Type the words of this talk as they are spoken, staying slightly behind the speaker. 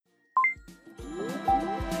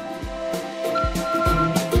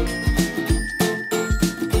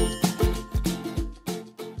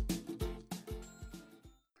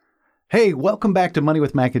Hey, welcome back to Money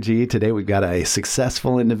with Mac and G. Today we've got a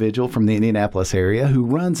successful individual from the Indianapolis area who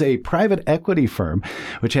runs a private equity firm,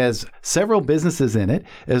 which has several businesses in it,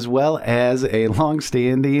 as well as a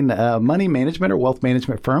long-standing money management or wealth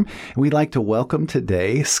management firm. And we'd like to welcome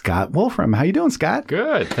today Scott Wolfram. How you doing, Scott?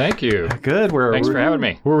 Good, thank you. Good. Thanks for having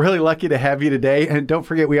me. We're really lucky to have you today. And don't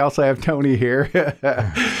forget, we also have Tony here,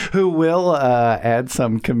 who will add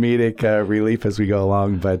some comedic relief as we go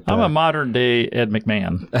along. But I'm a modern-day Ed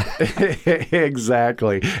McMahon.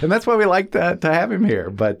 Exactly. And that's why we like to have him here.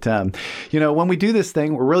 But, when we do this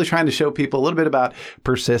thing, we're really trying to show people a little bit about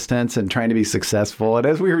persistence and trying to be successful. And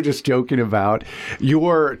as we were just joking about,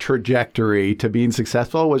 your trajectory to being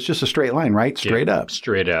successful was just a straight line, right? Straight up.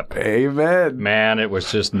 Straight up. Amen. Man, it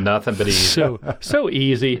was just nothing but easy. So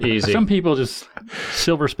easy. Easy. Some people just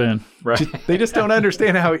silver spoon. Right. They just don't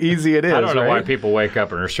understand how easy it is. I don't know why right? people wake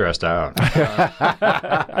up and are stressed out.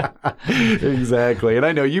 Exactly. And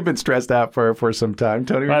I know you've been stressed out for some time.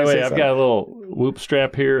 Tony, By the way, I've got a little whoop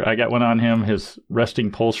strap here. I got one on him. His resting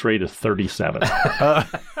pulse rate is 37.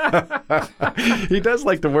 He does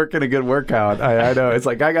like to work in a good workout. I know. It's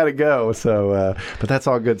like, I got to go. So, but that's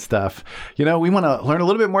all good stuff. We want to learn a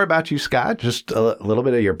little bit more about you, Scott, just a little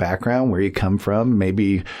bit of your background, where you come from,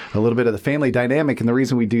 maybe a little bit of the family dynamic. And the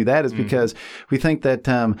reason we do that is because we think that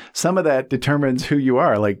some of that determines who you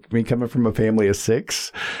are. Like me coming from a family of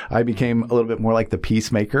 6, I became a little bit more like the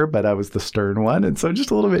peacemaker, but I was the stern one. And so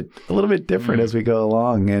just a little bit different as we go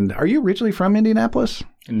along. And are you originally from Indianapolis?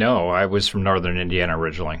 No, I was from northern Indiana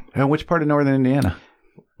originally. And which part of northern Indiana?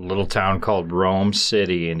 A little town called Rome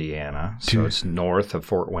City, Indiana. So it's north of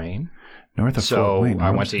Fort Wayne. North of Fort Wayne. So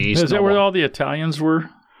I went to East. Is that where all the Italians were?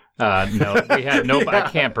 No, we had no. I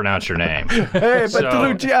can't pronounce your name. Hey,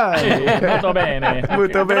 Petrucciani. Molto bene.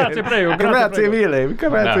 Molto bene. Grazie, prego. Grazie mille.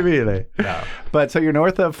 Grazie mille. No. But so you're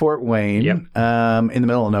north of Fort Wayne, Yep. In the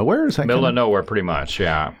middle of nowhere? Is that Middle of nowhere, pretty much,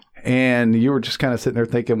 yeah. And you were just kind of sitting there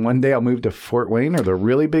thinking, one day I'll move to Fort Wayne or the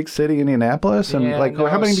really big city, Indianapolis? And how many people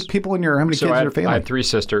how many kids in your family? I had 3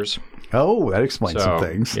 sisters. Oh, that explains some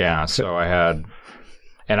things. Yeah, so I had,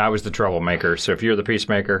 and I was the troublemaker. So if you're the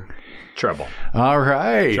peacemaker, trouble. All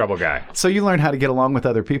right. Trouble guy. So you learned how to get along with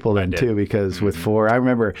other people then too, because with 4, I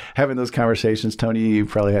remember having those conversations. Tony, you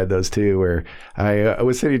probably had those too, where I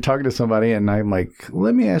was sitting talking to somebody and I'm like,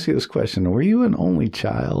 let me ask you this question. Were you an only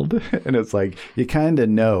child? And it's like, you kind of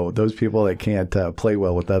know those people that can't play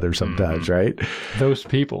well with others sometimes, right? Those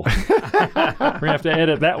people. We're going to have to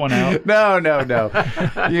edit that one out. No.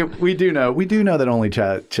 We do know that only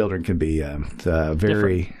children can be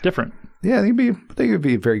very different. Yeah, they could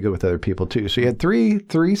be very good with other people too. So you had three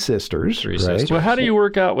sisters. Three right? sisters. Well, how do you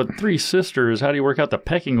work out with 3 sisters? How do you work out the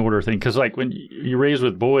pecking order thing? Because like when you raise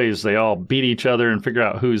with boys, they all beat each other and figure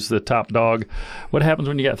out who's the top dog. What happens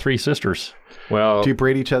when you got 3 sisters? Well, do you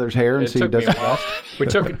braid each other's hair and see who does it best?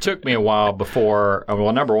 It took me a while before.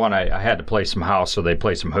 Well, number one, I had to play some house, so they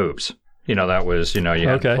play some hoops. That was you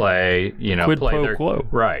had to play. Quid play pro their quo.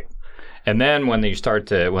 Right. And then when they start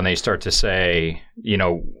to say,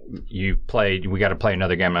 you played, we got to play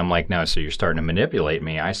another game. I'm like, no, so you're starting to manipulate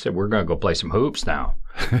me. I said, we're going to go play some hoops now.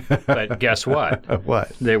 But guess what?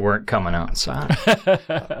 What? They weren't coming outside.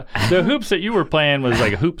 The hoops that you were playing was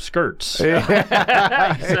like hoop skirts.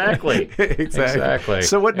 Exactly.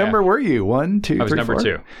 So what number were you? 1, 2, 3, 4? I was number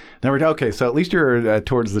 2. Okay, so at least you're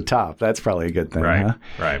towards the top. That's probably a good thing, right? Huh?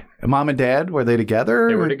 Right. Mom and Dad, were they together?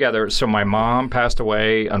 They were together. So my mom passed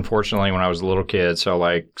away, unfortunately, when I was a little kid, so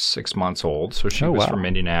like 6 months old. So she was from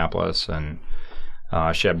Indianapolis, and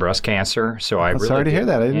she had breast cancer. So I'm sorry to hear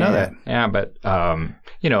that. I didn't know that. Yeah, but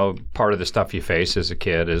part of the stuff you face as a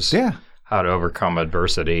kid is how to overcome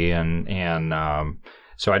adversity, and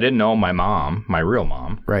so I didn't know my mom, my real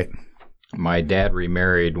mom. Right. My dad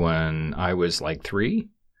remarried when I was like 3.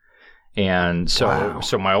 And so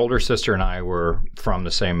my older sister and I were from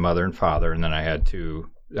the same mother and father, and then I had 2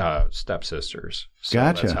 stepsisters. So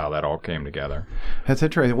gotcha. That's how that all came together. That's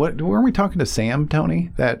interesting. Weren't we talking to Sam, Tony?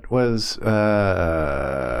 That was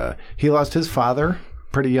he lost his father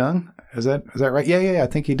pretty young. Is that right? Yeah. I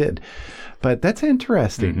think he did. But that's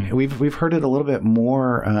interesting. Mm-hmm. We've heard it a little bit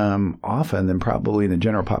more often than probably in the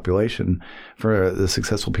general population for the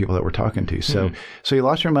successful people that we're talking to. So, so you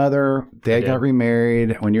lost your mother. Dad got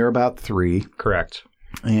remarried when you were about 3. Correct.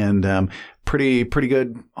 And pretty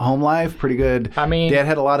good home life, pretty good. I mean, Dad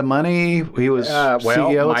had a lot of money. He was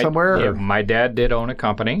CEO somewhere. Yeah, my dad did own a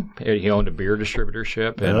company. He owned a beer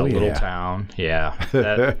distributorship in a little town. Yeah.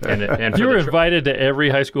 And you were invited to every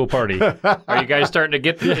high school party. Are you guys starting to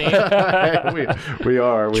get the theme? we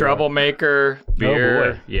are. Troublemaker, beer.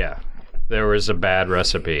 Oh boy. Yeah. there was a bad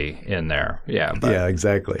recipe in there. Yeah. But, Yeah,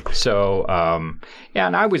 exactly. So,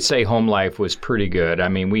 and I would say home life was pretty good. I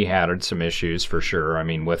mean, we had some issues for sure. I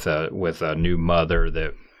mean, with a new mother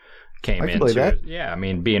that came I can into believe that. it. Yeah, I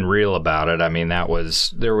mean, being real about it. I mean, there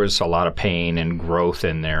was a lot of pain and growth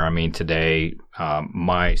in there. I mean, today,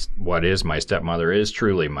 what is my stepmother is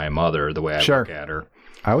truly my mother, the way I Sure. look at her.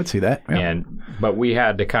 I would see that. Yeah. But we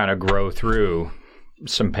had to kind of grow through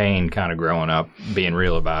some pain kind of growing up, being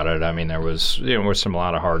real about it. I mean, there was a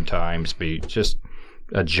lot of hard times, just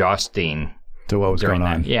adjusting to what was during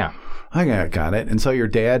going on. that. Yeah. I got it. And so your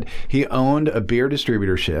dad, he owned a beer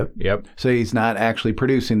distributorship. Yep. So he's not actually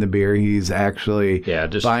producing the beer. He's actually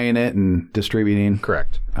just buying it and distributing.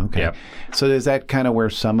 Correct. Okay. Yep. So is that kind of where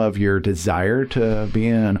some of your desire to be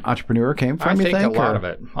an entrepreneur came from, I you think think? a lot or- of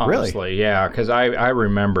it, honestly. Really? Yeah, because I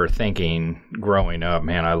remember thinking growing up,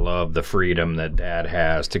 man, I love the freedom that Dad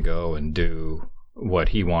has to go and do what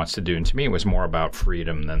he wants to do. And to me, it was more about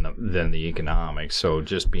freedom than the economics. So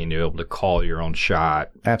just being able to call your own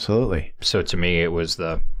shot. Absolutely. So to me,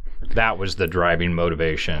 that was the driving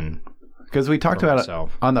motivation. Because we talked about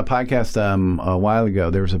myself. it on the podcast a while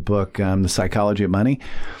ago. There was a book, The Psychology of Money,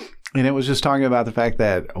 and it was just talking about the fact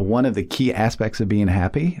that one of the key aspects of being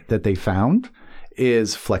happy that they found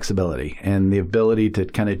is flexibility, and the ability to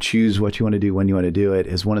kind of choose what you want to do when you want to do it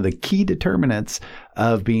is one of the key determinants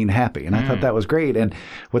of being happy. And I thought that was great. And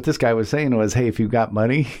what this guy was saying was, hey, if you've got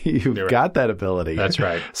money, you've got that ability. That's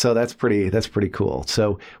right. So that's pretty cool.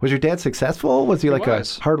 So was your dad successful? Was he like a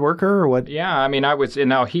hard worker or what? Yeah, I mean,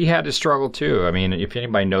 now he had to struggle too. I mean, if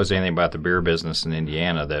anybody knows anything about the beer business in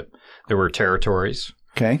Indiana, that there were territories.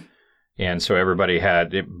 Okay. And so everybody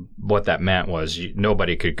what that meant was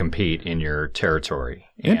nobody could compete in your territory.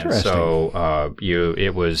 Interesting. And so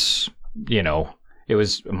it was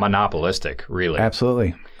monopolistic, really.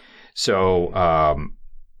 Absolutely. So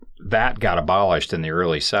that got abolished in the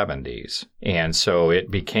early 70s. And so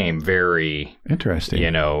it became very, interesting.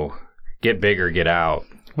 Get big or get out.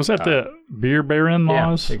 Was that the beer baron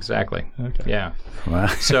laws? Yeah, exactly. Okay. Yeah. Wow.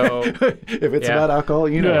 So if it's about alcohol,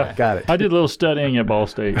 got it. I did a little studying at Ball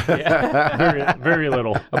State. very, very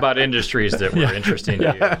little. About industries that were interesting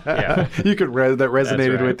to you. Yeah. You could that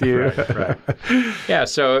resonated with you. Right. Yeah.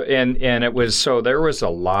 So and it was there was a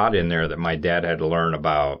lot in there that my dad had to learn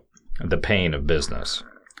about the pain of business,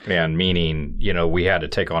 and meaning we had to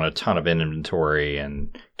take on a ton of inventory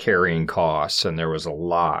and carrying costs, and there was a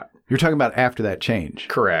lot. You're talking about after that change.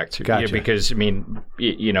 Correct. Gotcha. Yeah, because I mean,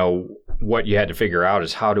 what you had to figure out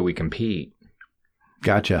is how do we compete?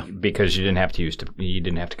 Gotcha. Because you didn't have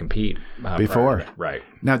to compete before. Right.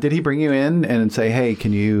 Now, did he bring you in and say, "Hey,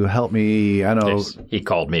 can you help me?" I don't know. He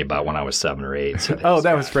called me about when I was 7 or 8. So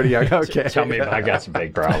that was pretty young. Okay. Tell me I got some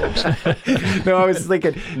big problems. No, I was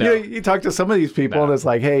thinking, you talk to some of these people and it's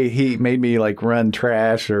like, hey, he made me like run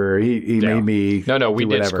trash, or he made me. No, we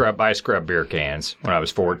did whatever. I scrubbed beer cans when I was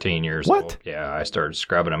 14 years old. What? Yeah, I started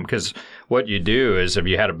scrubbing them because what you do is if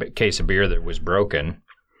you had a case of beer that was broken,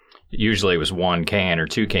 usually it was 1 can or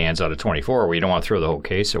 2 cans out of 24 where you don't want to throw the whole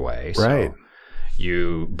case away. Right.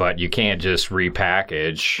 But you can't just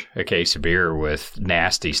repackage a case of beer with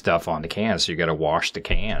nasty stuff on the cans. So you got to wash the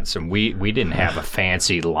cans. And we didn't have a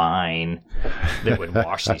fancy line that would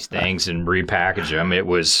wash these things and repackage them. It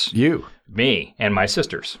was me and my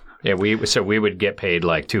sisters. Yeah, we would get paid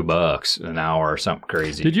like $2 an hour or something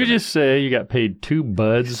crazy. Did you just say you got paid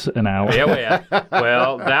 $2 an hour? Yeah.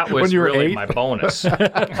 Well, that was When you were really 8? my bonus.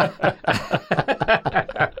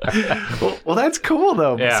 Well, that's cool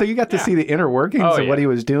though. Yeah. So you got to see the inner workings of what he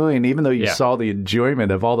was doing, even though you Yeah. saw the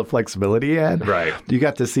enjoyment of all the flexibility he had. Right. You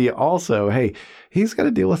got to see also, hey, he's got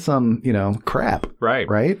to deal with some, crap. Right.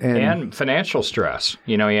 Right. And financial stress.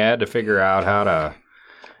 You had to figure out how to.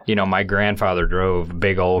 My grandfather drove a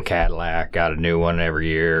big old Cadillac, got a new one every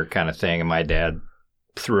year kind of thing. And my dad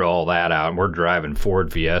threw all that out. And we're driving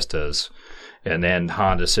Ford Fiestas and then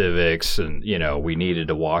Honda Civics. And, we needed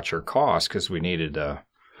to watch our costs because we needed to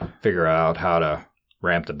figure out how to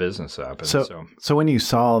ramp the business up. And so when you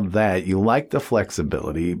saw that, you liked the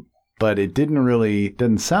flexibility, but it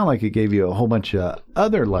didn't sound like it gave you a whole bunch of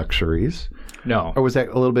other luxuries. No. Or was that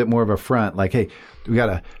a little bit more of a front? Like, hey, we got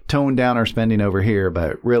to tone down our spending over here,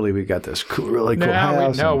 but really we got this really cool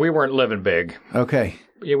house. We weren't living big. Okay.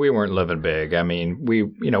 Yeah, we weren't living big. I mean, we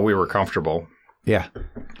were comfortable. Yeah.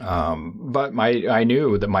 But I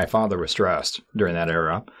knew that my father was stressed during that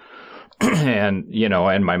era. and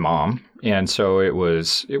and my mom. And so it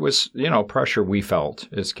was pressure we felt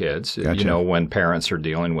as kids. Gotcha. When parents are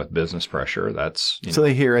dealing with business pressure, that's So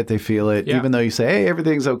they hear it, they feel it, Yeah. even though you say, "Hey,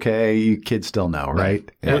 everything's okay," you kids still know, right?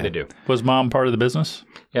 Yeah, they do. Was mom part of the business?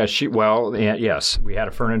 Yeah, yes, we had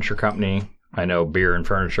a furniture company. I know beer and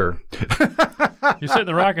furniture. You sit in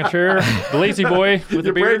the rocking chair, the lazy boy with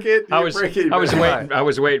the beer. it. I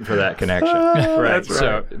was waiting for that connection. Right. That's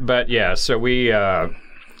So, but yeah, so we.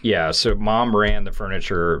 So mom ran the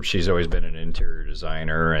furniture. She's always been an interior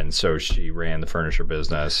designer, and so she ran the furniture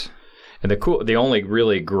business. And the only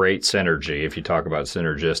really great synergy, if you talk about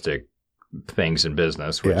synergistic things in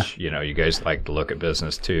business, which you guys like to look at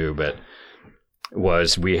business too, but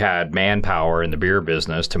was we had manpower in the beer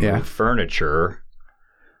business to move furniture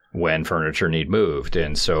when furniture need moved.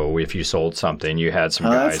 And so if you sold something, you had some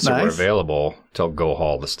guys that were available to go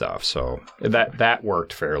haul the stuff. So that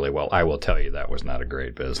worked fairly well. I will tell you that was not a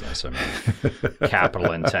great business. I mean,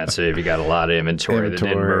 capital intensive. You got a lot of inventory.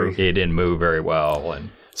 That didn't move very well. And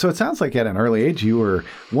So it sounds like at an early age you were,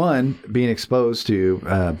 one, being exposed to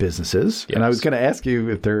businesses. Yes. And I was going to ask you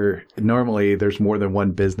if normally there's more than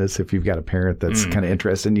one business if you've got a parent that's kind of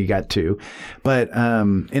interested and you got two. But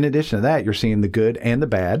in addition to that, you're seeing the good and the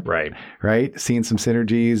bad. right. Right? Seeing some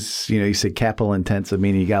synergies. You said capital intensive,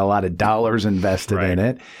 meaning you got a lot of dollars invested in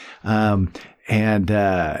it. And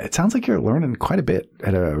it sounds like you're learning quite a bit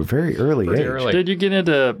at a very early age. early. Did you get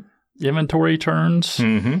into inventory turns?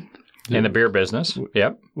 Mm-hmm. In the beer business.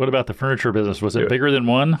 Yep. What about the furniture business? Was it bigger than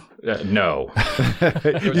one? No.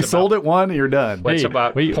 You sold it one, you're done. It's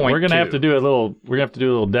about we're going to have 0.2. to do a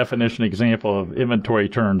little definition example of inventory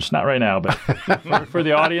turns. Not right now, but for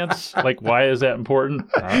the audience, like why is that important?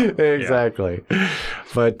 Exactly.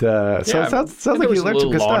 But so it sounds like you learned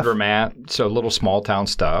some good stuff. laundromat, so little small town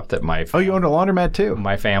stuff that my Oh, you owned a laundromat too?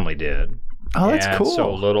 my family did. Oh, that's And cool.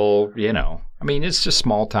 So little, I mean, it's just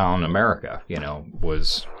small town America,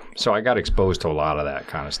 so I got exposed to a lot of that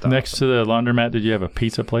kind of stuff. Next to the laundromat, did you have a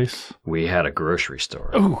pizza place? We had a grocery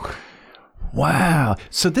store. Ooh. Wow.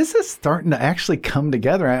 So this is starting to actually come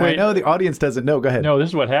together. I Wait. know the audience doesn't know. Go ahead. No, this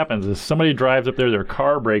is what happens is somebody drives up there, their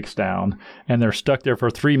car breaks down, and they're stuck there for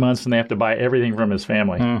 3 months, and they have to buy everything from his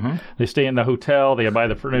family. Mm-hmm. They stay in the hotel, they buy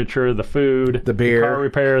the furniture, the food, The beer. car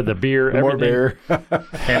repair, the beer, More everything. beer.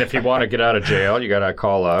 And if you want to get out of jail, you got to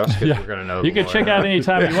call us because we're going to know. You can check out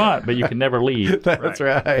anytime you want, but you can never leave. That's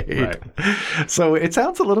right. So it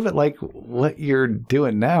sounds a little bit like what you're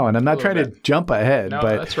doing now, and I'm not trying to jump ahead, No,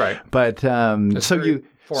 but that's right. But so very you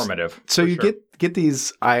formative. So for you sure. get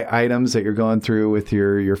these items that you're going through with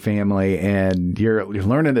your family, and you're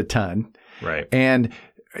learning a ton, right. and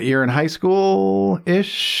you're in high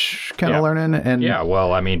school-ish kind of learning. And Yeah,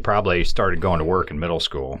 well, I mean, probably started going to work in middle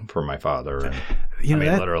school for my father. And,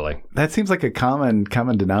 literally. That seems like a common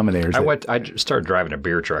denominator. I started driving a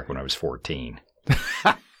beer truck when I was 14.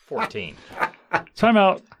 14. Time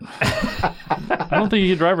out. I don't think you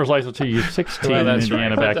get a driver's license until you're 16 Well, in that's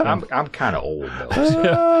Indiana right. back then. I'm kind of old, though.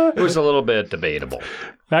 So it was a little bit debatable.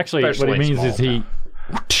 Actually, especially what he in means is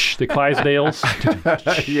the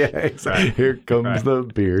Clydesdales. yeah, exactly. Here comes the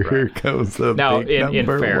beer. Here comes the Now, big in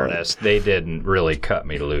number fairness, they didn't really cut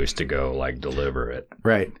me loose to go, deliver it. one.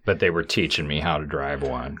 Right. But they were teaching me how to drive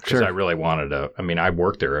one because Sure. I really wanted to. I mean, I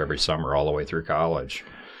worked there every summer all the way through college.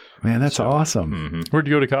 Man, that's awesome. Where'd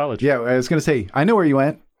you go to college? Yeah, I was going to say, I know where you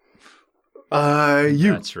went.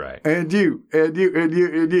 You. That's right. And you. And you. And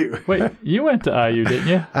you. And you. Wait, you went to IU, didn't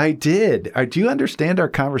you? I did. Do you understand our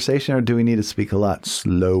conversation, or do we need to speak a lot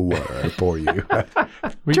slower for you?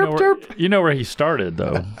 You know where he started,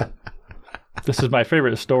 though. This is my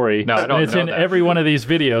favorite story. No, I don't and it's know in that. every one of these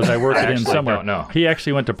videos I worked I it in actually somewhere. don't know. He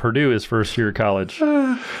actually went to Purdue his first year of college.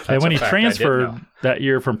 And when a he fact I did transferred know. that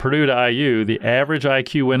year from Purdue to IU, the average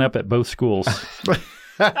IQ went up at both schools.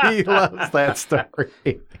 He loves that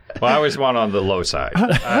story. Well, I always went on the low side.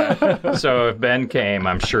 So if Ben came,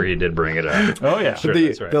 I'm sure he did bring it up. Oh, yeah. Sure, the,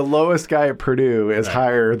 that's right. the lowest guy at Purdue is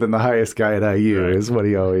higher than the highest guy at IU, is what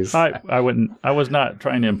he always. I was not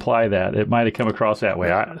trying to imply that. It might have come across that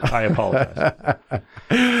way. I apologize.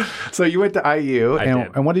 So you went to IU, I and,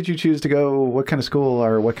 did. and what did you choose to go? What kind of school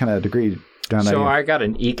or what kind of degree down So IU? I got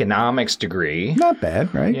an economics degree. Not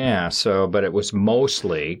bad, right? Yeah, but it was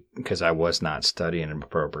mostly because I was not studying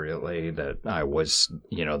appropriately that I was,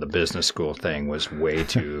 the business school thing was way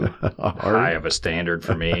too high of a standard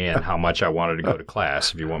for me and how much I wanted to go to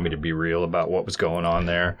class, if you want me to be real about what was going on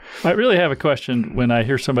there. I really have a question when I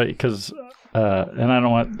hear somebody, because, and I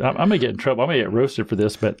don't want, I'm going to get in trouble. I'm going to get roasted for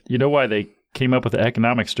this, but you know why they came up with the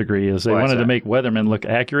economics degree is they Why is wanted to that? make weathermen look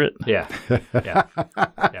accurate. Yeah. Yeah.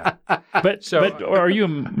 But are you a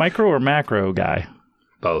micro or macro guy?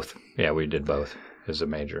 Both. Yeah, we did both as a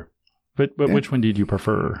major. But which one did you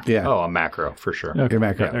prefer? Yeah. Oh, a macro for sure. Okay. Your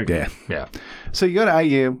macro. Okay. Yeah. Yeah. So you go to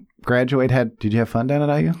IU, graduate. Did you have fun down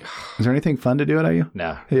at IU? Is there anything fun to do at IU?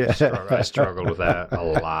 No. Yeah. I struggled with that a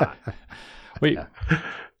lot. Wait,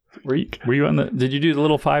 were you on the? Did you do the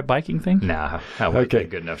little 5 biking thing? Nah, I wasn't Okay. in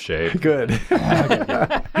good enough shape. Good.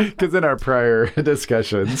 Because in our prior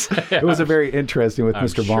discussions, it was a very interesting with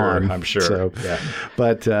Mr. Vaughn. I'm sure. So, Yeah.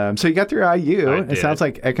 But so you got through IU. I It did. sounds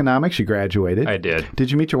like economics. You graduated. I did.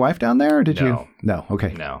 Did you meet your wife down there, or did you? No. No.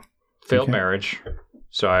 Okay. No. Failed Okay. marriage.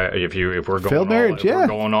 So if we're going Failed marriage, if we're yeah.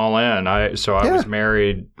 going all in. I Yeah. was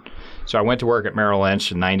married. So I went to work at Merrill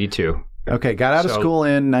Lynch in 92. Okay. Got out of So, school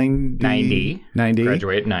in 90. 90.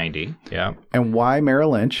 Graduated in 90. Yeah. And why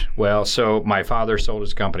Merrill Lynch? Well, so my father sold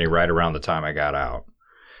his company right around the time I got out.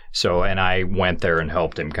 So, and I went there and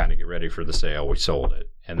helped him kind of get ready for the sale. We sold it.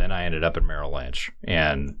 And then I ended up at Merrill Lynch.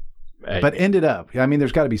 And But ended up. I mean,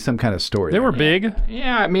 there's got to be some kind of story. They there. were big.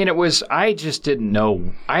 yeah, I mean, I just didn't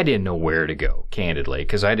know where to go, candidly,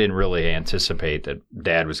 because I didn't really anticipate that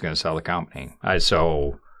Dad was going to sell the company.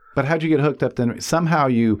 But how'd you get hooked up then? Somehow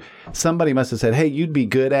somebody must have said, hey, you'd be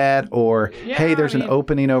good at, or Yeah, hey, there's I mean- an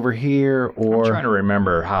opening over here, I'm or. trying to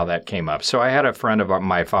remember how that came up. So I had a friend of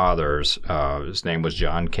my father's, his name was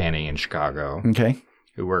John Kenny in Chicago, Okay.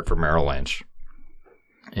 who worked for Merrill Lynch.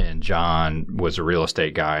 And John was a real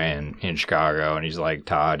estate guy in Chicago, and he's like,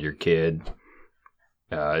 Todd, your kid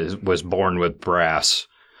was born with brass.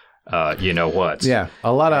 You know what? Yeah.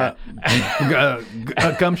 A lot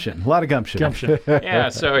of gumption. A lot of gumption. Gumption. Yeah,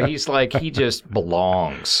 so he's like, he just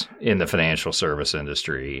belongs in the financial service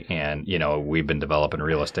industry. And, we've been developing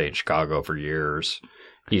real estate in Chicago for years.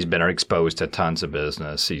 He's been exposed to tons of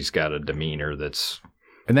business. He's got a demeanor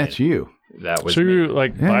And that's you. that was So me. you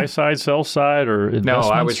like buy side, sell side, or No,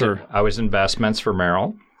 investments? I was investments for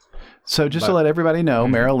Merrill. So just to let everybody know,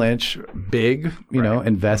 Merrill Lynch, big,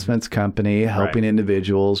 investments company, helping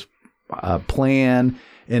individuals plan,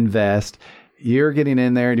 invest. You're getting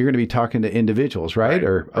in there and you're going to be talking to individuals, right? Right,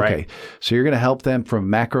 Or okay. right. So you're going to help them from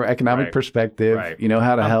macroeconomic Right, perspective. right. You know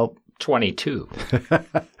how to help. 22,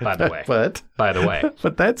 by the way. But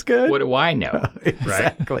but that's good. What do I know? Right?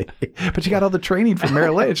 Exactly. But you got all the training from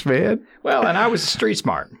Merrill Lynch, man. Well, and I was street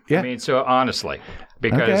smart. Yeah. I mean, so honestly,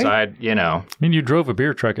 because Okay. I mean, you drove a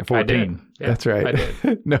beer truck at 14. I did. Yeah, That's right. I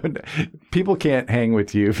did. No, people can't hang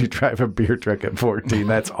with you if you drive a beer truck at 14.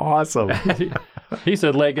 That's awesome. He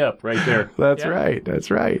said leg up right there. That's Yeah. right. That's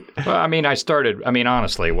right. Well,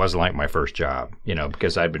 honestly, it wasn't like my first job,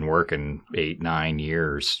 because I'd been working 8, 9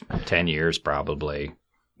 years, 10 years probably.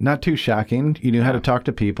 Not too shocking. You knew how to talk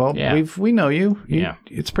to people. Yeah. We know you. Yeah.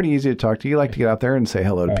 It's pretty easy to talk to you. You like to get out there and say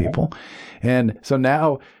hello to people. And so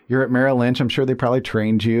now you're at Merrill Lynch. I'm sure they probably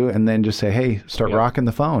trained you and then just say, hey, start rocking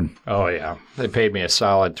the phone. Oh, yeah. They paid me a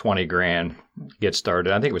solid $20,000 to get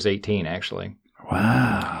started. I think it was 18, actually.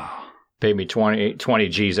 Wow. Paid me 20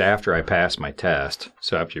 G's after I passed my test.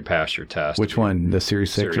 So after you pass your test. Which one? The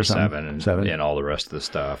Series 6 or Series something? 7 and all the rest of the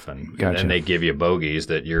stuff. And Gotcha. then they give you bogeys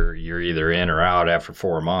that you're either in or out after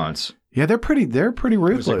 4 months. Yeah, they're pretty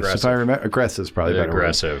ruthless. aggressive. If I remember, aggressive is probably They're better word.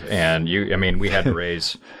 aggressive. And we had to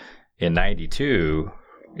raise in 92,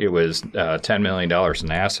 it was $10 million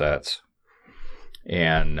in assets.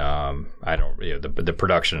 And the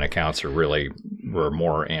production accounts were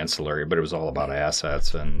more ancillary, but it was all about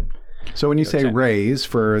assets and So when you say raise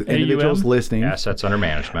for individuals listening, assets under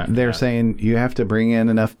management. they're Yeah. saying you have to bring in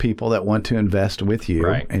enough people that want to invest with you,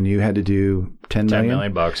 Right. and you had to do $10 $10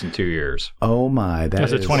 million. million in 2 years. Oh my,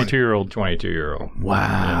 As a is 22-year-old. 22-year-old.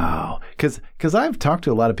 Wow. Because I've talked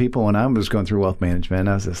to a lot of people when I was going through wealth management.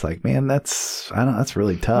 I was just like, man, that's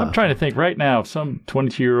really tough. I'm trying to think right now if some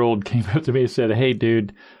 22-year-old came up to me and said, hey,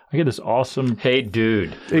 dude, I got this awesome Hey,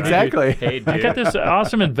 dude. Exactly. Hey, dude. I got this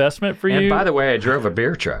awesome investment for you. And by the way, I drove a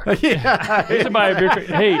beer truck. Yeah. Here's to buy a beer truck.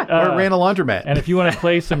 Hey, Or ran a laundromat. and if you want to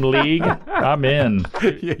play some league, I'm in.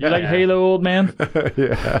 You like Halo, old man?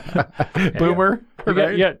 Yeah. Boomer.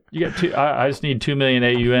 Right? You got two. I just need 2 million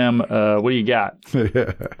AUM. What do you got?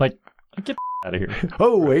 Like, get out of here.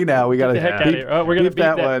 Oh, wait now. We got to Get the heck out of here. Oh, we're gonna beep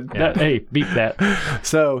that one. Hey, beep that.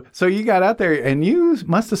 So you got out there and you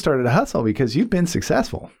must have started a hustle because you've been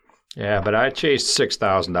successful. Yeah, but I chased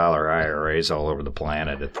 $6,000 IRAs all over the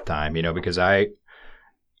planet at the time, because I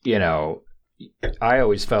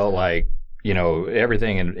always felt like,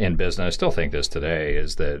 everything in business, I still think this today,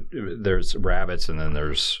 is that there's rabbits and then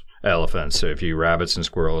there's elephants. So if you rabbits and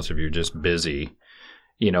squirrels, if you're just busy,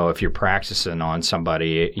 if you're practicing on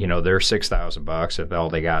somebody, they're $6,000 if all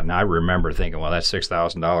they got. And I remember thinking, well, that's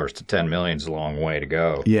 $6,000 to 10 million is a long way to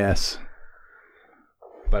go. Yes.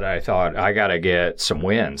 But I thought I got to get some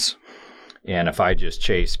wins. And if I just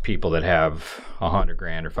chase people that have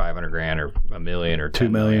 $100,000 or $500,000 or $1 million or $2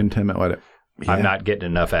 million, 10 million, what? Yeah. I'm not getting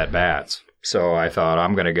enough at bats. So I thought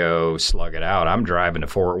I'm going to go slug it out. I'm driving to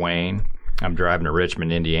Fort Wayne. I'm driving to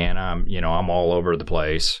Richmond, Indiana. I'm all over the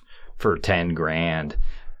place for $10,000,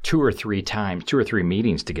 2 or 3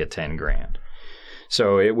 meetings to get $10,000.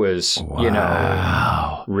 So it was,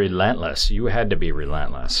 relentless. You had to be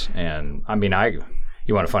relentless. And I mean,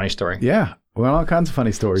 you want a funny story? Yeah. Well, all kinds of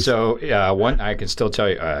funny stories. So one, I can still tell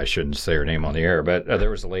you, I shouldn't say her name on the air, but there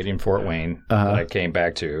was a lady in Fort Wayne that I came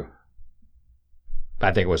back to.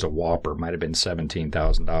 I think it was a Whopper, might have been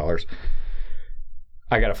 $17,000.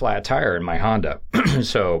 I got a flat tire in my Honda.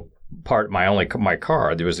 So my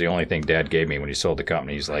car, it was the only thing Dad gave me when he sold the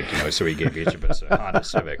company. He's like, so he gave each of us a Honda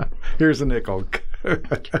Civic. Here's a nickel.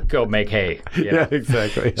 Go make hay. Yeah,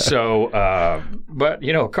 exactly. So, but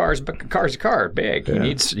car's a car, big. Yeah.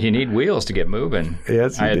 You need wheels to get moving.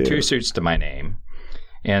 Yes, I had 2 suits to my name,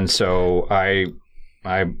 and so I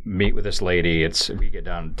meet with this lady. We get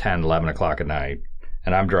down 10, 11 o'clock at night,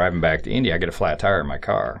 and I'm driving back to India. I get a flat tire in my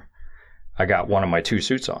car. I got one of my 2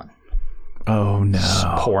 suits on. Oh no! It's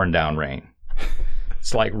pouring down rain.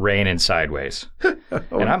 It's like raining sideways,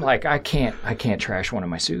 and I'm like, I can't trash one of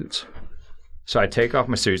my suits. So I take off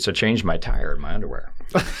my suits. I change my tire and my underwear.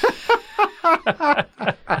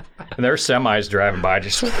 And there's semis driving by,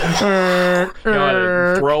 just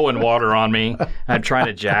throwing water on me. I'm trying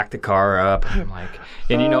to jack the car up. I'm like,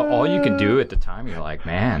 and all you can do at the time, you're like,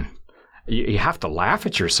 man. You have to laugh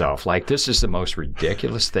at yourself. Like, this is the most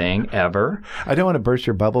ridiculous thing ever. I don't want to burst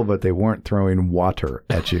your bubble, but they weren't throwing water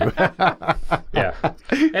at you. Yeah.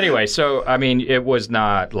 Anyway, so, I mean, it was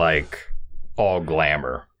not like all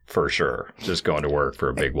glamour, for sure, just going to work for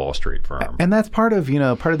a big Wall Street firm. And that's part of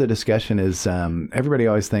the discussion is everybody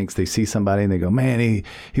always thinks they see somebody and they go, man,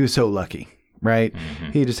 he was so lucky. Right?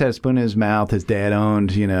 Mm-hmm. He just had a spoon in his mouth. His dad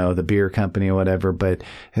owned, the beer company or whatever. But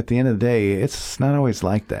at the end of the day, it's not always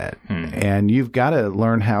like that. Mm-hmm. And you've got to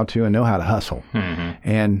learn how to and know how to hustle. Mm-hmm.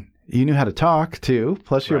 And you knew how to talk too.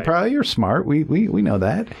 Plus, you're smart. We know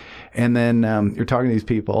that. And then you're talking to these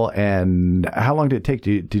people. And how long did it take?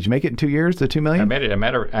 Did you make it in 2 years, the $2 million? I made it. As a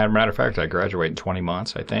matter of fact, I graduated in 20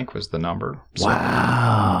 months, I think, was the number. So,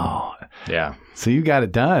 wow. Yeah. So you got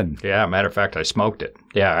it done. Yeah. Matter of fact, I smoked it.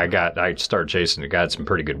 Yeah. I started chasing. I got some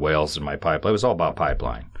pretty good whales in my pipeline. It was all about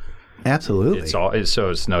pipeline. Absolutely.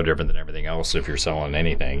 It's no different than everything else. If you're selling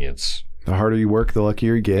anything, it's the harder you work, the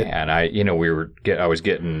luckier you get. Yeah, and I was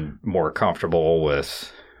getting more comfortable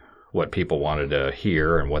with what people wanted to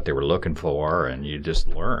hear and what they were looking for, and you just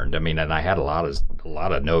learned. I mean, and I had a lot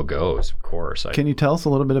of no-goes, of course. Can you tell us a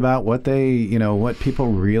little bit about what what people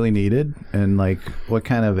really needed, and like what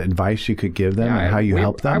kind of advice you could give them, and how you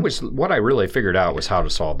helped them? What I really figured out was how to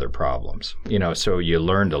solve their problems. So you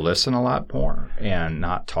learn to listen a lot more and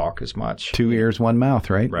not talk as much. 2 ears, one mouth,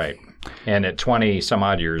 right? Right. And at 20 some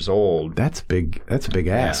odd years old, that's big. That's a big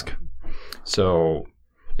ask. Yeah. So.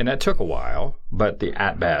 And that took a while, but the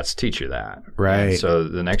at-bats teach you that. Right. And so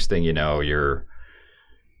the next thing you know, you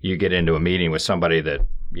get into a meeting with somebody that,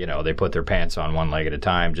 they put their pants on one leg at a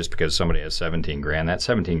time just because somebody has $17,000. That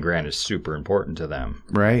 $17,000 is super important to them.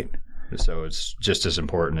 Right. So it's just as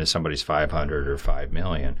important as somebody's 500 or 5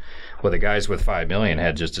 million. Well, the guys with 5 million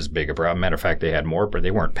had just as big a problem. Matter of fact, they had more, but they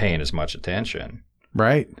weren't paying as much attention.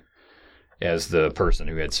 Right. As the person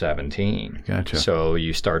who had 17. Gotcha. So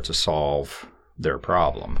you start to solve their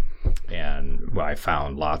problem, and I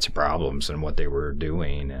found lots of problems in what they were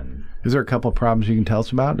doing. And is there a couple of problems you can tell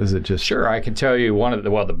us about? Is it just sure? I can tell you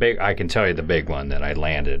I can tell you the big one that I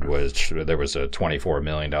landed was there was a $24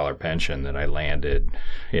 million pension that I landed.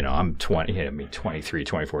 I'm 23,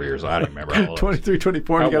 24 years old. I don't remember how old 23,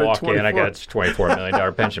 24. I walk in, I got a $24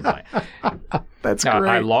 million pension plan. That's now, great.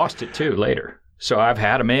 I lost it too later, so I've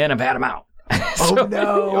had them in, I've had them out. Oh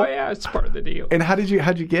no! Oh yeah, it's part of the deal. And how'd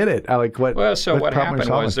you get it? What happened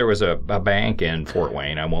was there was a bank in Fort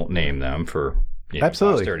Wayne. I won't name them for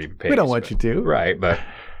absolutely. We don't want you to, right?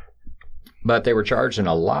 But they were charging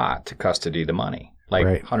a lot to custody the money, like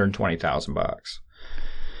 $120,000.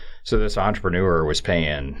 So this entrepreneur was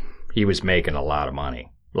paying. He was making a lot of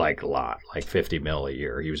money, like $50 million a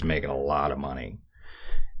year. He was making a lot of money,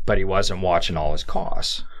 but he wasn't watching all his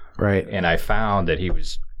costs. Right. And I found that he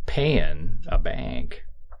was paying a bank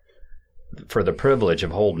for the privilege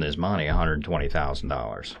of holding his money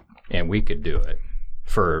 $120,000, and we could do it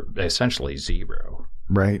for essentially zero.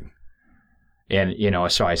 Right. And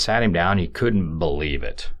so I sat him down. He couldn't believe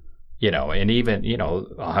it. And even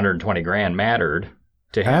 $120,000 mattered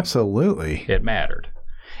to him. Absolutely, it mattered.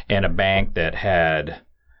 And a bank that had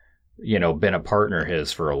been a partner of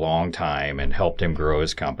his for a long time and helped him grow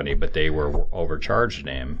his company, but they were overcharging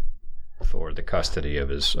him for the custody of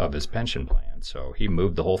his pension plan. So he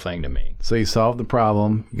moved the whole thing to me. So you solved the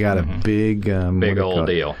problem. You got a big old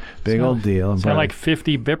deal. Big old deal. Sound like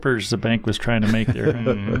 50 bippers the bank was trying to make there.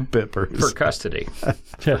 Bippers. For custody.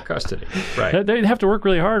 For custody. Right. They'd have to work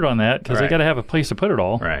really hard on that because they got to have a place to put it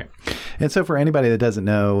all. Right. And so for anybody that doesn't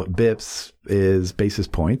know, BIPS is basis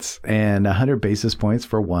points, and 100 basis points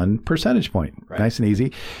for 1 percentage point. Right. Nice and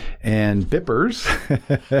easy. And bippers.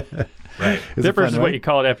 Right. Bippers is what you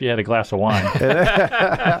call it after you had a glass of wine.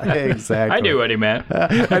 Exactly. I knew what he meant.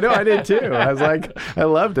 I know, I did too. I was like, I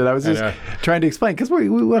loved it. I was just trying to explain because we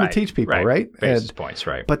want to teach people, right? Basis points,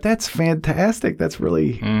 right. But that's fantastic. That's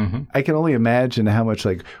really, I can only imagine how much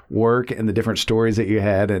like work and the different stories that you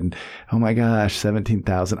had. And oh my gosh,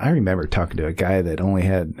 17,000. I remember talking to a guy that only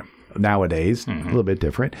had, nowadays, a little bit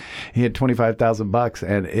different. He had $25,000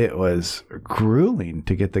 and it was grueling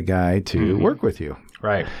to get the guy to work with you.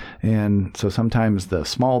 Right. And so sometimes the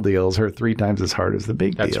small deals are 3 times as hard as the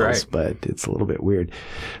big deals, right. But it's a little bit weird.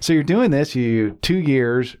 So you're doing this, 2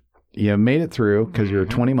 years, you made it through because you're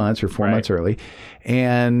 20 months or 4 months early.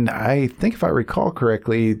 And I think if I recall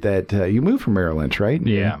correctly that you moved from Merrill Lynch, right?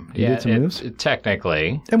 Yeah. You did some moves?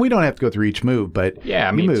 Technically. And we don't have to go through each move, but yeah,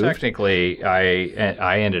 I you mean, moved. Technically,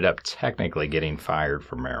 I ended up technically getting fired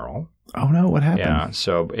from Merrill. Oh, no, what happened? Yeah,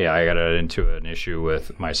 so I got into an issue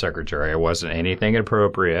with my secretary. It wasn't anything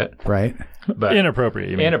appropriate. Right. But inappropriate.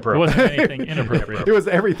 You mean. Inappropriate. It wasn't anything inappropriate. It was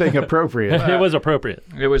everything appropriate. It was appropriate.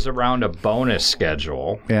 It was around a bonus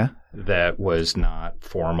schedule Yeah. that was not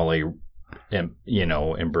formally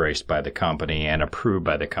embraced by the company and approved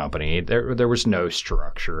by the company. There was no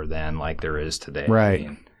structure then like there is today. Right. I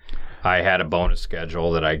mean, I had a bonus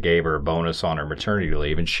schedule that I gave her a bonus on her maternity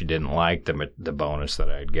leave, and she didn't like the bonus that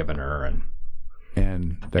I had given her,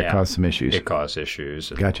 and that caused some issues. It caused issues.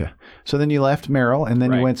 Gotcha. So then you left Merrill, and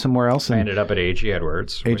then you went somewhere else. And I ended up at A.G.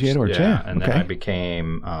 Edwards. Edwards, yeah. And then I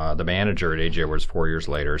became the manager at A.G. Edwards 4 years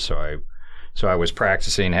later. So I was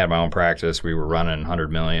practicing, had my own practice. We were running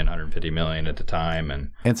 100 million, 150 million at the time.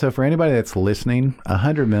 And so for anybody that's listening,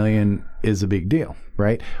 100 million is a big deal,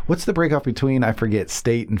 right? What's the breakoff between, I forget,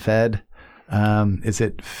 state and Fed? Is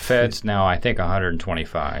it Fed's now, I think,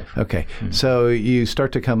 125. Okay. Mm-hmm. So you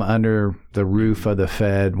start to come under the roof of the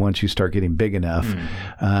Fed once you start getting big enough.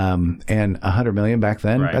 Mm-hmm. And 100 million back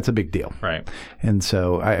then, that's a big deal. Right. And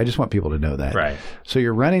so I just want people to know that. Right. So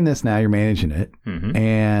you're running this now, you're managing it,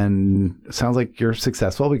 and it sounds like you're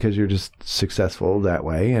successful because you're just successful that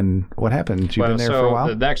way. And what happened? You've been there for a while?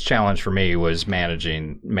 The next challenge for me was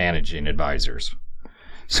managing advisors.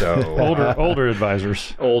 So older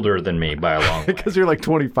advisors, older than me by a long way. Because you're like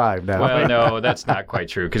 25 now. Well, no, that's not quite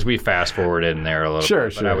true. Because we fast forwarded in there a little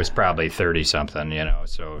bit. But I was probably 30 something,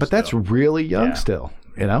 So, but that's really young still,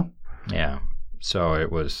 Yeah. So it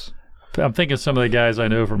was. I'm thinking some of the guys I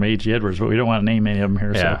know from A.G. Edwards, but we don't want to name any of them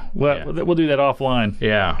here. Yeah. So we'll do that offline.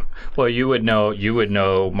 Yeah. Well, you would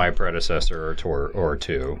know my predecessor or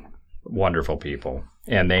two, wonderful people,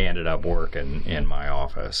 and they ended up working in my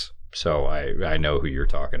office. So I know who you're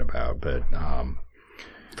talking about, but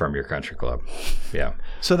from your country club, yeah.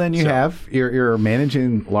 So then you're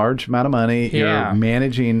managing large amount of money. You're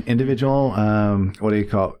managing individual, what do you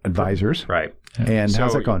call it? Advisors, right? And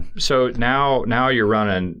how's that going? So now you're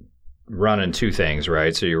running two things,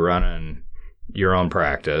 right? So you're running your own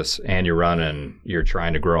practice, and you're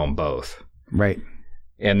trying to grow them both, right?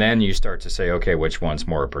 And then you start to say, okay, which one's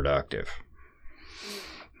more productive?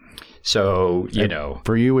 So,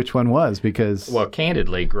 For you, which one was? Because... Well,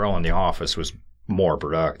 candidly, growing the office was more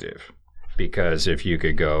productive. Because if you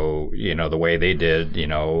could go, the way they did,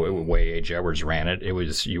 the way A.G. Edwards ran it,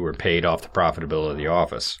 you were paid off the profitability of the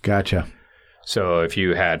office. Gotcha. So if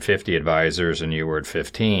you had 50 advisors and you were at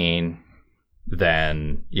 15,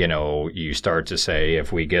 then, you start to say,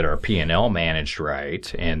 if we get our P&L managed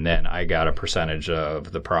right, and then I got a percentage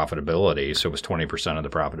of the profitability, so it was 20% of the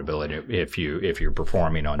profitability if you're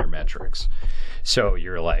performing on your metrics. So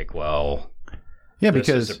you're like, well, because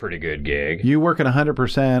this is a pretty good gig. You working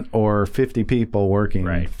 100% or 50 people working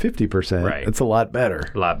 50%. Right. It's a lot better.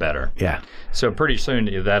 A lot better. Yeah. So pretty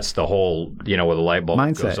soon, that's the whole, where the light bulb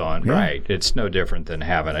mindset goes on. Yeah. Right. It's no different than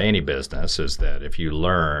having any business, is that if you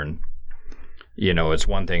learn... it's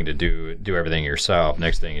one thing to do everything yourself.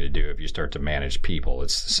 Next thing to do, if you start to manage people,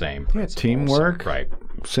 it's the same. Yeah, teamwork, right?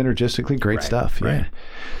 Synergistically, great stuff. Yeah. Right.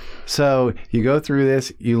 So you go through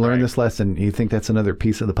this, you learn this lesson. You think that's another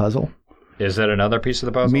piece of the puzzle? Is that another piece of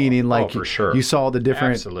the puzzle? Meaning, like, for sure. You saw the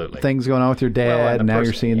different things going on with your dad, and now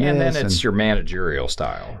you're seeing this. And then it's your managerial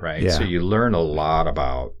style, right? Yeah. So you learn a lot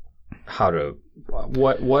about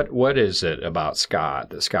what is it about Scott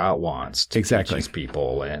that Scott wants to teach these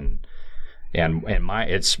people, and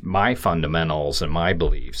it's my fundamentals and my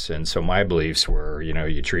beliefs. And so my beliefs were,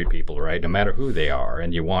 you treat people right no matter who they are,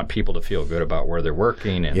 and you want people to feel good about where they're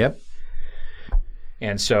working. And, Yep.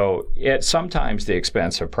 And so it's sometimes the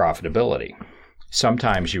expense of profitability.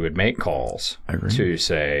 Sometimes you would make calls to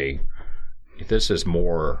say, this is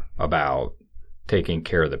more about taking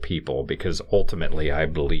care of the people, because ultimately I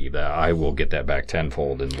believe that I will get that back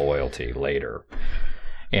tenfold in loyalty later.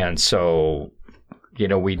 And so,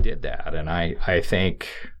 we did that. And I think,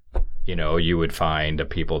 you would find the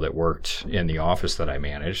people that worked in the office that I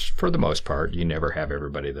managed, for the most part, you never have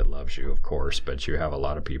everybody that loves you, of course, but you have a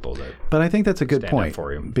lot of people that. But I think that's a good stand point up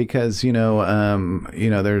for you. because,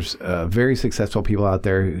 there's very successful people out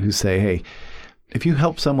there who say, hey, if you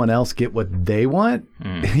help someone else get what they want,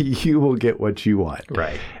 you will get what you want.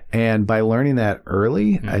 Right. And by learning that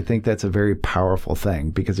early, I think that's a very powerful thing,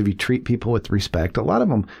 because if you treat people with respect, a lot of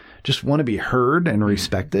them just want to be heard and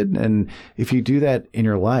respected. And if you do that in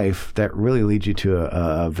your life, that really leads you to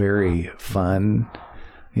a very fun,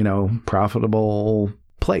 profitable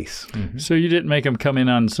place. So you didn't make them come in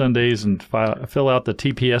on Sundays and fill out the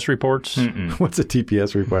TPS reports? What's a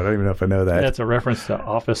TPS report? I don't even know if I know that. That's a reference to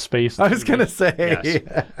Office Space. I was going to say.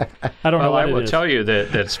 Yes. I don't know what I will it is. tell you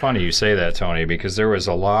that's funny you say that, Tony, because there was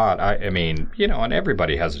a lot. I mean, and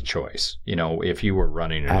everybody has a choice. If you were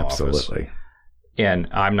running an office. Absolutely. And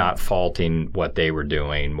I'm not faulting what they were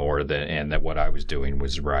doing more than, and that what I was doing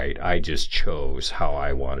was right. I just chose how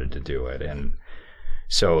I wanted to do it. And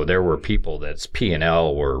so there were people that's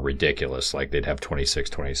P&L were ridiculous. Like they'd have 26,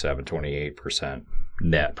 27, 28%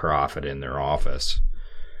 net profit in their office,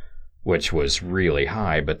 which was really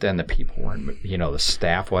high. But then the people weren't, the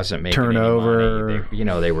staff wasn't making turnover. any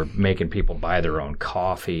money. They were making people buy their own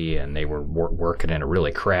coffee, and they were working in a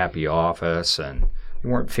really crappy office, and they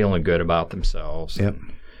weren't feeling good about themselves. Yep.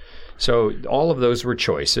 So all of those were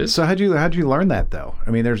choices. So how'd you learn that though? I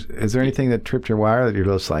mean, is there anything that tripped your wire that you're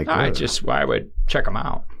just like? I would check them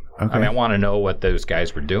out. Okay. I mean, I want to know what those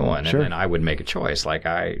guys were doing, Sure. and then I would make a choice. Like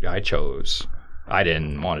I chose, I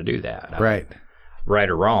didn't want to do that. Right. Right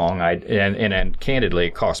or wrong, and candidly,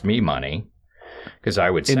 it cost me money because I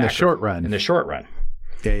would In the short run. In the short run.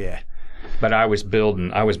 Yeah. But I was building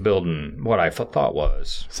what I thought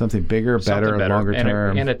was Something bigger, better, longer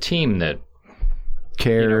term, and a team that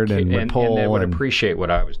cared and would pull and they would and appreciate what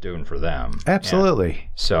I was doing for them. Absolutely. And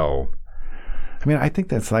so, I mean, I think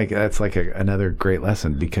that's like another great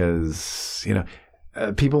lesson, because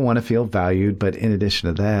people want to feel valued, but in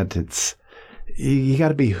addition to that, it's you got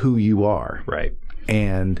to be who you are, right?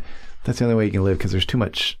 And that's the only way you can live, because there's too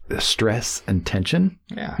much stress and tension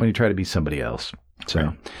when you try to be somebody else. So.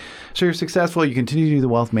 Right. So you're successful. You continue to do the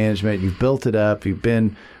wealth management. You've built it up. You've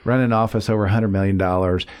been running an office over $100 million.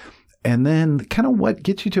 And then kind of what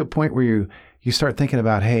gets you to a point where you start thinking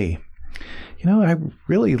about, hey, I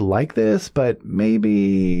really like this, but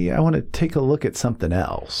maybe I want to take a look at something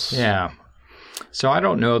else. Yeah. So I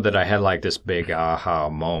don't know that I had like this big aha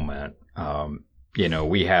moment.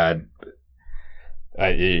 We had,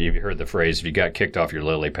 you've heard the phrase, if you got kicked off your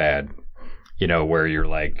lily pad, where you're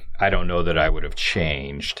like, I don't know that I would have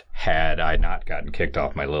changed had I not gotten kicked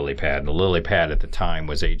off my lily pad. And the lily pad at the time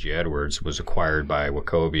was A.G. Edwards, was acquired by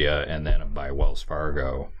Wachovia and then by Wells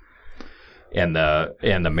Fargo. And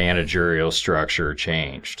the managerial structure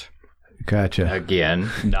changed. Gotcha.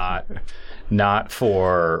 Again, not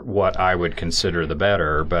for what I would consider the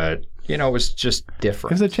better, but, it was just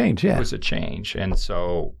different. It was a change, yeah. It was a change. And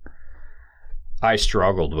so I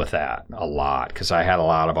struggled with that a lot, because I had a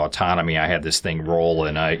lot of autonomy. I had this thing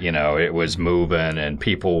rolling. It was moving, and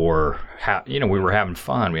people were, we were having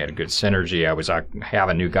fun. We had a good synergy. I was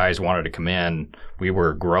having new guys wanted to come in. We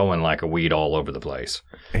were growing like a weed all over the place.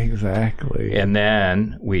 Exactly. And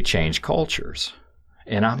then we changed cultures.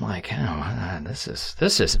 And I'm like, this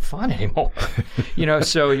isn't fun anymore.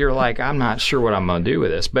 So you're like, I'm not sure what I'm going to do with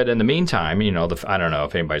this. But in the meantime, I don't know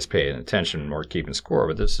if anybody's paying attention or keeping score,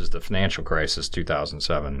 but this is the financial crisis,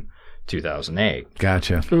 2007, 2008.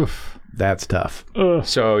 Gotcha. Oof. That's tough.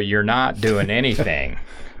 So you're not doing anything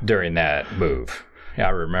during that move. I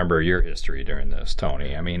remember your history during this,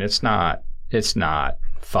 Tony. I mean, it's not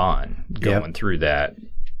fun going through that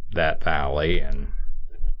valley,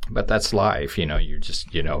 but that's life, you just,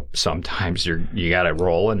 sometimes you got to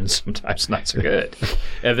roll, and sometimes not so good.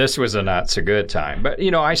 And this was a not so good time. But,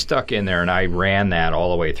 I stuck in there, and I ran that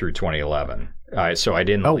all the way through 2011. So I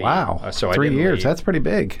didn't leave. Wow. So 3 I didn't years. leave. That's pretty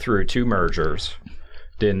big. Through 2 mergers.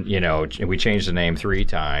 We changed the name 3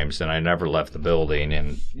 times, and I never left the building.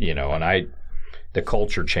 And, and the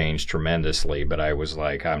culture changed tremendously, but I was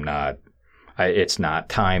like, it's not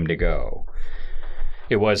time to go.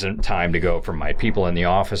 It wasn't time to go for my people in the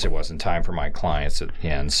office. It wasn't time for my clients.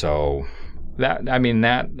 And so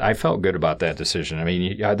I felt good about that decision. I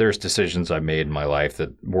mean, there's decisions I made in my life that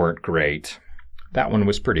weren't great. That one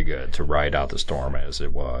was pretty good to ride out the storm as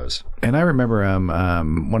it was. And I remember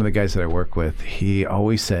one of the guys that I work with, he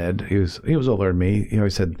always said, he was older than me, he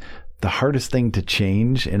always said, the hardest thing to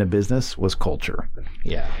change in a business was culture.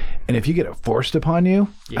 Yeah. And if you get it forced upon you,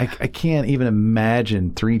 I can't even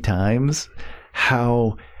imagine 3 times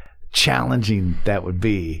how challenging that would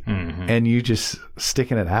be. Mm-hmm. And you just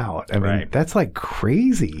sticking it out. I mean, that's like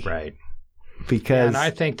crazy. Right. Because and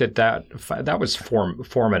I think that was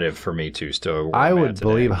formative for me too. Still, I would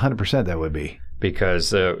believe 100% that would be,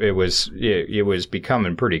 because it was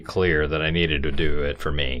becoming pretty clear that I needed to do it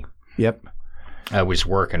for me. Yep, I was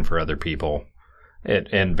working for other people,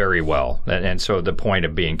 and very well. And so the point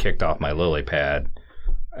of being kicked off my lily pad,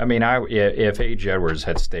 I mean, if A.J. Edwards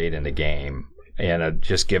had stayed in the game and had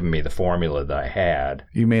just given me the formula that I had,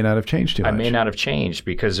 you may not have changed too much. I may not have changed,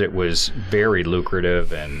 because it was very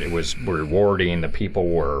lucrative and it was rewarding. The people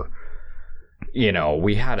were,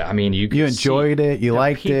 we had, you enjoyed it, you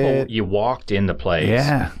liked it. You walked in the place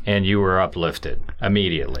and you were uplifted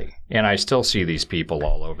immediately. And I still see these people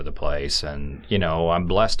all over the place, and, I'm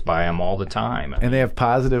blessed by them all the time. And they have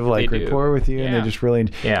positive rapport with you, and they just really,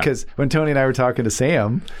 because when Tony and I were talking to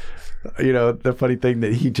Sam, the funny thing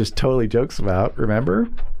that he just totally jokes about, remember?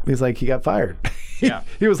 He's like, he got fired. Yeah.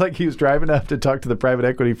 He was like, he was driving up to talk to the private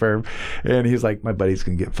equity firm, and he's like, my buddy's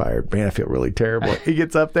going to get fired. Man, I feel really terrible. He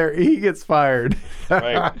gets up there, he gets fired.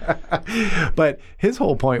 Right. But his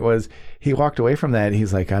whole point was, he walked away from that, and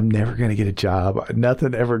he's like, I'm never going to get a job.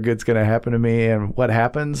 Nothing ever good's going to happen to me. And what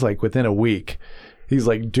happens? Like within a week, he's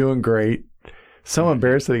like doing great. So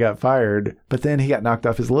embarrassed that he got fired, but then he got knocked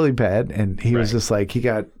off his lily pad, and he was just like, he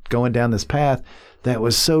got going down this path that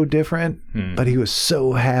was so different, but he was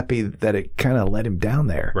so happy that it kind of led him down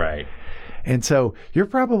there. Right. And so you're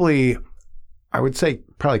probably, I would say,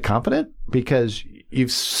 probably confident, because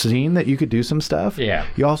you've seen that you could do some stuff. Yeah.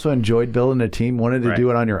 You also enjoyed building a team, wanted to do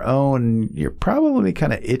it on your own. You're probably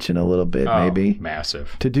kind of itching a little bit, maybe.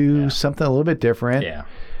 Massive. To do something a little bit different. Yeah.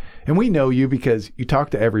 And we know you because you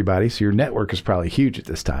talk to everybody, so your network is probably huge at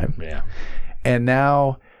this time. Yeah. And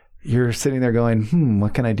now you're sitting there going,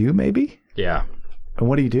 what can I do maybe? Yeah. And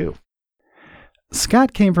what do you do?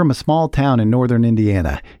 Scott came from a small town in northern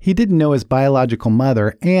Indiana. He didn't know his biological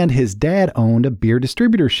mother, and his dad owned a beer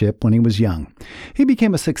distributorship when he was young. He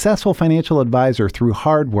became a successful financial advisor through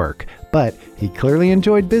hard work, but he clearly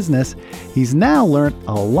enjoyed business. He's now learned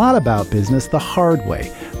a lot about business the hard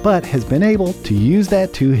way, but has been able to use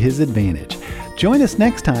that to his advantage. Join us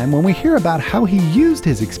next time when we hear about how he used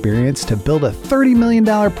his experience to build a $30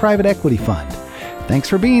 million private equity fund. Thanks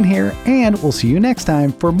for being here, and we'll see you next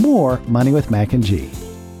time for more Money with Mac and G.